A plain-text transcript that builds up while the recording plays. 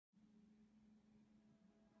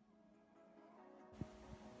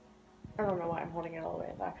I don't know why I'm holding it all the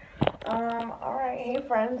way there. Alright, hey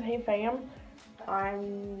friends, hey fam.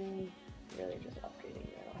 I'm really just updating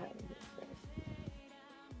you. I don't have anything to say.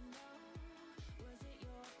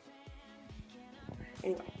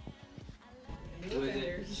 Anyway. Who is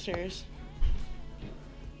it? The stairs.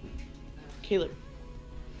 Caleb.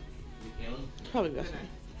 Caleb? Probably best.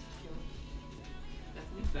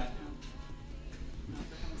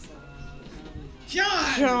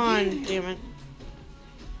 John, damn it.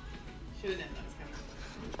 Should have known that was coming.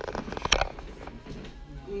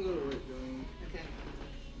 I'm gonna go to work, Joey.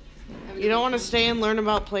 Okay. You don't want to stay and learn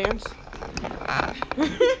about plants?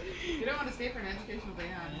 You don't want to stay for an educational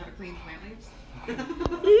day on how to clean plant leaves?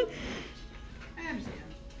 I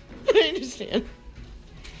understand. I understand.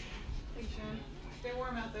 Thanks, Sean. Stay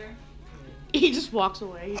warm out there. He just walks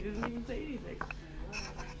away. He doesn't even say anything.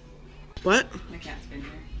 What? My cat's been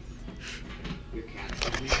here. Your cat's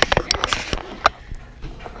The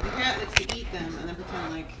cat likes to eat them and then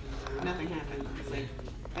pretend like nothing happened. It's like,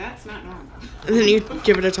 that's not normal. And then you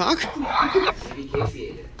give it a talk?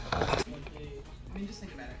 emaciated. I mean, just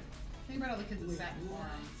think about it. Think about all the kids that sat in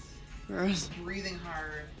forums, Gross. breathing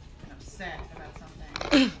hard and upset about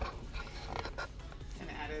something, and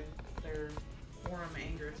added their forum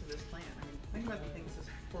anger to this plant. I mean, think about the things this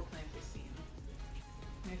poor plant has seen.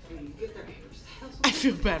 Get their angers. I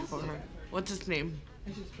feel bad for her. What's its name? I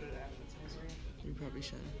should just put it out of its misery. You probably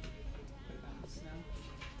should. Put it out in the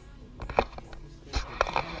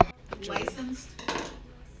snow. Licensed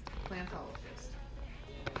plantologist.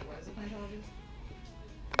 What is a plantologist?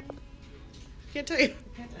 Can't tell you.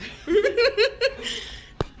 Can't tell.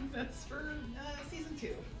 That's for season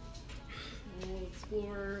 2. We'll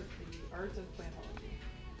explore the art of plantology.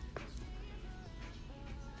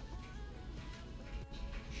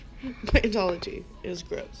 Plantology is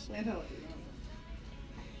gross. Plantology.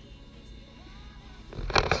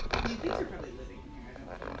 I mean, things are probably living here. I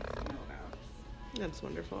don't know about. That's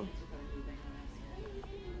wonderful. Things are probably living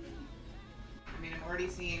I mean, I'm already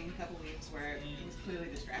seeing a couple weeks where he was clearly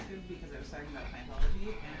distracted because I was talking about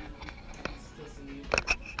plantology, and I can still see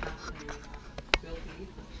filthy,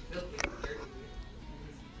 dirty.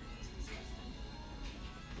 It's disgusting.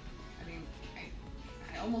 I mean,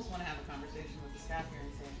 I almost want to have a conversation with the staff here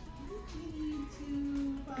and say, we need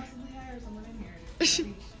to possibly hire someone in here to teach,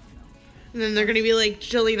 And then they're gonna be like,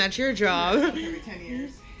 Jillian, that's your job. every 10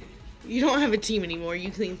 years. You don't have a team anymore. You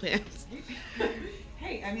clean plants.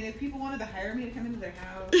 Hey, I mean, if people wanted to hire me to come into their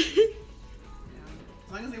house, as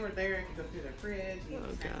long as they weren't there, I could go through their fridge, eat Oh,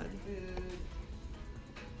 snacks God. and food,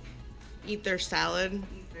 Eat their salad.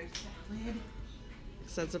 eat their salad.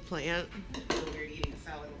 Because that's a plant. It's so weird eating a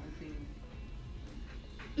salad while cleaning.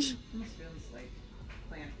 Almost feels like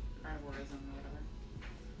plant carnivorism or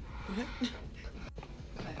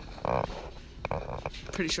whatever.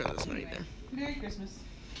 Pretty sure that's not Anyway, either. Merry Christmas.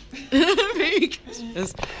 Merry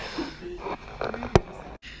Christmas.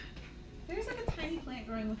 There's like a tiny plant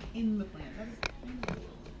growing within the plant. That is kind of cool.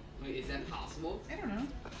 Wait, is that possible? I don't know.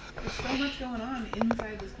 There's so much going on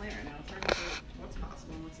inside this plant right now. It's hard to say what's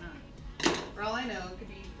possible and what's not. For all I know, it could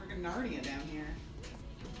be freaking Narnia down here.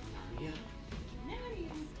 Yeah.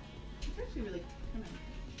 Narnia. It's actually really kind of.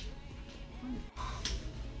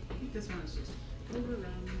 I think this one is just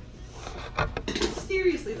overrun.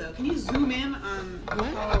 Seriously though, can you zoom in on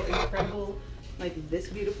how incredible, like this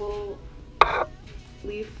beautiful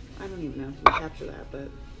leaf? I don't even know if you can capture that, but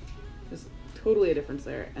there's totally a difference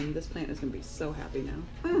there. And this plant is going to be so happy now.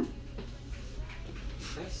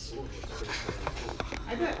 That's so good.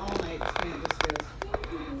 I bet all night this plant just goes.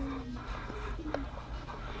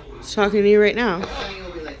 It's talking to you right now. Sonny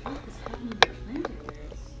will be like, what is happening to the plant over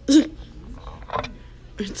there?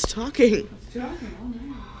 It's talking. It's talking all night.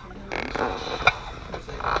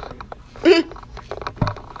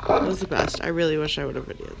 That was the best. I really wish I would have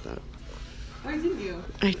videoed that. Why didn't you?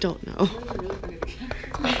 I don't know. That was really funny to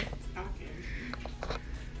capture. Talking.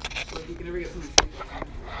 So if you can ever get some.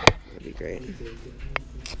 That'd be great. If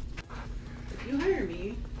you hire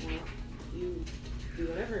me, or you do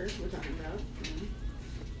whatever we're talking about,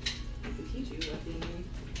 I can teach you what the.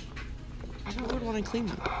 I would want to clean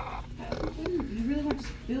them. You really want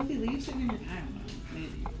just filthy leaves sitting in your. I don't know.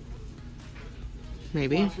 Maybe.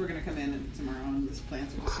 Maybe. Plus, we're gonna come in tomorrow and this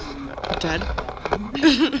plant's just Dead.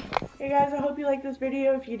 Hey guys, I hope you liked this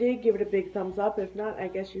video. If you did, give it a big thumbs up. If not, I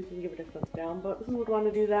guess you can give it a thumbs down, but who would want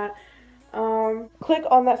to do that? Click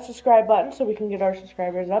on that subscribe button so we can get our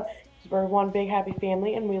subscribers up. Because we're one big happy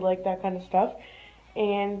family and we like that kind of stuff.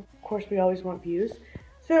 And of course, we always want views.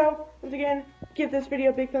 So, once again, give this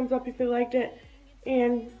video a big thumbs up if you liked it.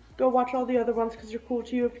 And go watch all the other ones because they're cool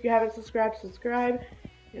too. If you haven't subscribed, subscribe.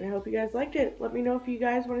 And I hope you guys liked it. Let me know if you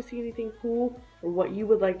guys want to see anything cool or what you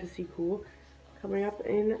would like to see cool coming up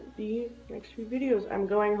in the next few videos. I'm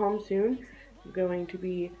going home soon. I'm going to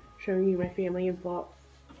be showing you my family in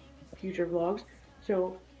future vlogs.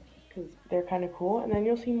 So, because they're kind of cool. And then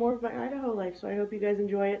you'll see more of my Idaho life. So I hope you guys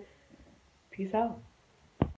enjoy it. Peace out.